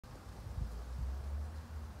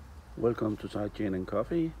Welcome to Side Chain and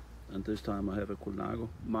Coffee, and this time I have a Colnago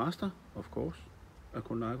Master, of course, a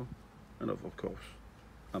Colnago, and of course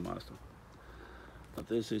a Master. But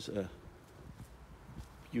this is a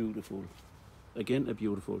beautiful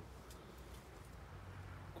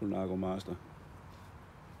Colnago Master.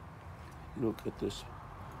 Look at this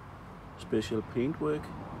special paintwork.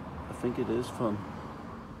 I think it is from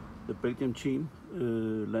the Belgian team,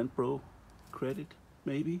 Landbro Credit,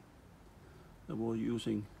 maybe. They were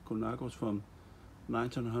using Colnagos from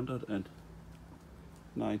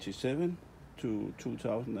 1997 to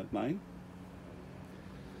 2009.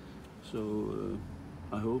 So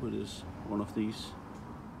I hope it is one of these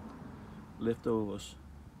leftovers,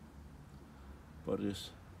 but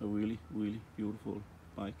it's a really beautiful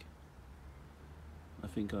bike. I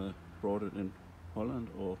think I brought it in Holland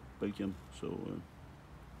or Belgium. So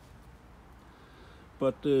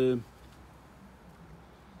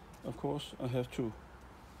of course I have to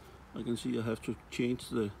change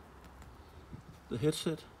the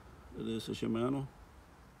headset. It is a Shimano,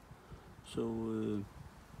 so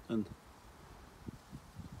and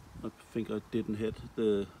I think I didn't have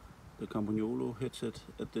the Campagnolo headset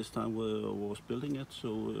at this time where I was building it,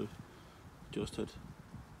 so just had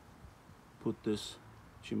put this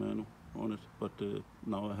Shimano on it, but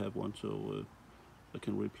now I have one, so I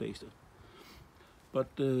can replace it.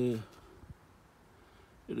 But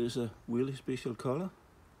it is a really special color,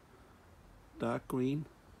 dark green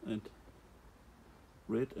and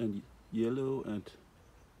red and yellow, and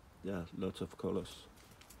yeah, lots of colors,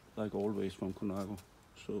 like always from Colnago.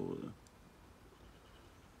 So,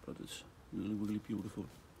 but it's really beautiful,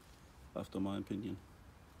 after my opinion.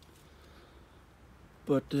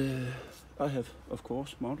 But I have, of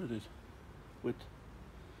course, mounted it with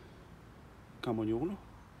Campagnolo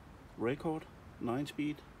record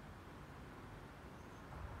 9-speed,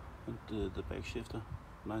 and the back shifter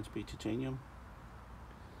 9-speed titanium.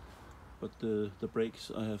 But the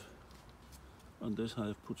brakes I have on this, I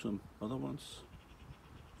have put some other ones.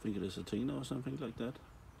 I think it is a Athena or something like that.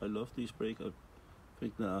 I love these brakes. I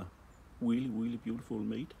think they are really beautiful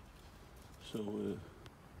made. So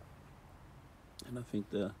and I think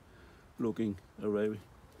they're looking very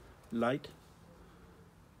light.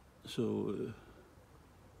 So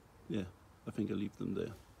yeah, I think I'll leave them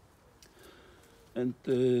there. And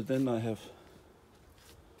then I have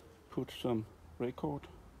put some record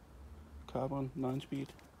carbon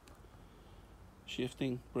 9-speed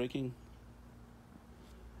shifting, braking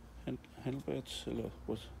handlebars, or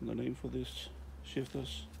what's the name for these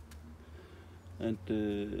shifters, and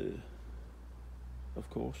of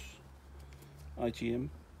course ITM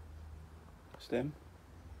stem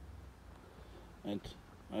and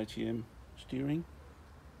ITM steering.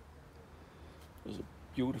 There's a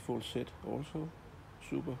beautiful set also,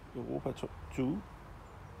 Super Europa 2,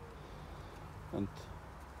 and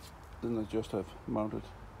then I just have mounted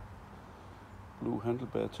blue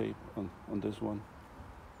handlebar tape on this one,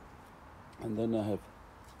 and then I have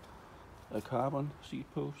a carbon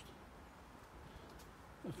seat post.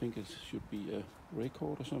 I think it should be a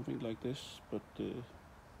record or something like this, but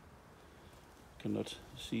cannot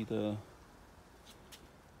see the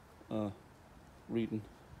reading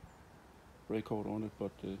record on it,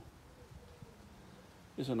 but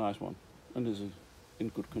it's a nice one and is in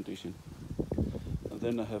good condition. And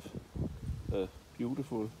then I have a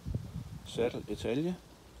beautiful saddle Italia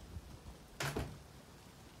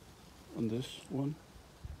on this one.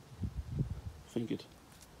 I think it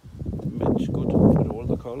matches good with all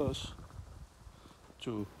the colors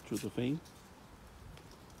to the thing.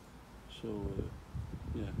 So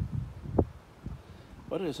yeah,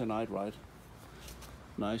 but it's a nice ride,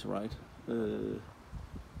 and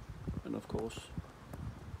of course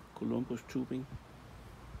Columbus tubing,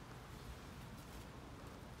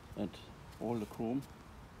 and all the chrome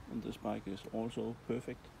on this bike is also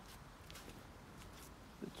perfect.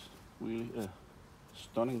 It's really a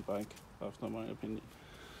stunning bike, after my opinion.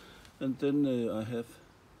 And then I have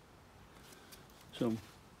some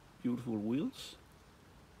beautiful wheels,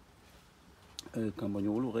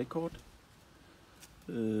 Campagnolo record,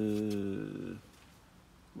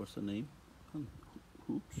 what's the name,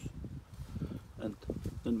 hoops, and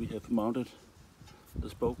then we have mounted the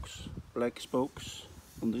spokes, black spokes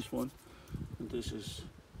on this one, and this is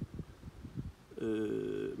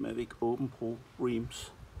Mavic Open Pro rims.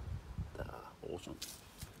 They are awesome.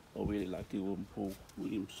 I really like the Open Pro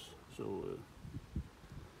rims, so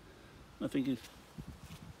I think it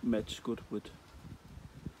matches good with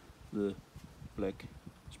the black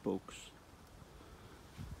spokes.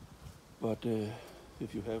 But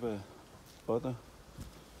if you have a other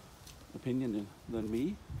opinion than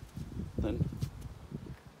me, then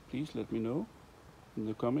please let me know in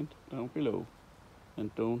the comment down below.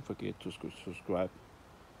 And don't forget to subscribe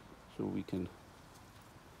so we can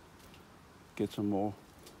get some more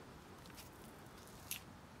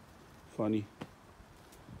funny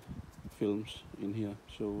films in here.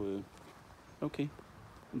 So, okay,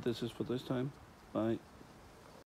 and this is for this time. Bye.